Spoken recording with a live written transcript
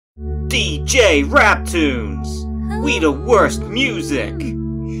DJ Rabtoons! We the worst music!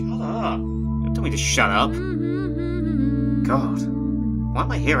 Shut up. Don't tell me to shut up. God. Why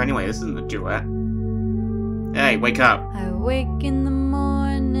am I here anyway? This isn't a duet. Hey, wake up. I wake in the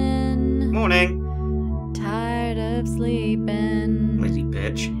morning. Morning. Tired of sleeping. Lazy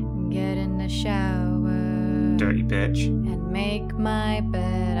bitch. Get in the shower. Dirty bitch. And make my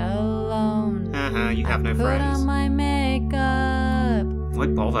bed alone. You have no put friends. on my makeup. Why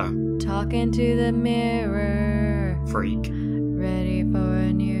bother? Talking to the mirror. Freak. Ready for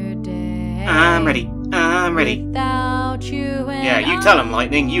a new day. I'm ready. I'm ready. Without you and Yeah, you tell him,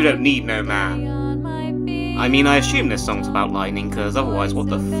 Lightning. You don't need no man. I mean, I assume this song's about lightning, because otherwise, what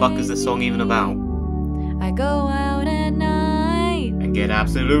the fuck is this song even about? I go out at night And get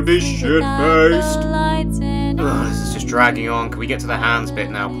absolutely shit-faced. This is just dragging on. Can we get to the hands bit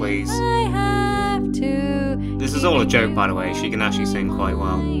now, please? I have to. This is all a joke, by the way. She can actually sing quite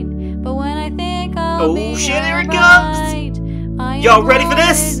well. But when I think I'll be shit, here it alright, comes! Y'all ready for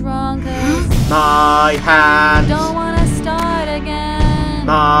this? My hands. Don't wanna start again.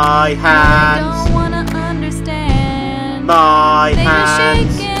 My hands. Don't wanna understand. My They hands.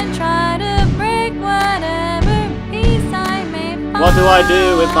 just shake and try to break whatever peace I may find. What do I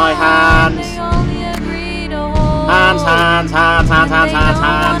do with my hands? They only agree to hold. Hands, hands, hands, hands, hands, hands,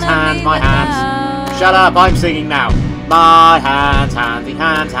 hands, hands, my hands. Shut up, I'm singing now. My hands, handsy,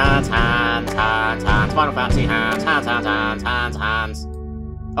 hands, hands, hands, hands, hands, Final Fantasy, hands, hands, hands, hands, hands, hands.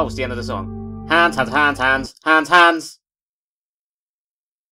 Oh, it's the end of the song. Hands, hands, hands, hands, hands, hands.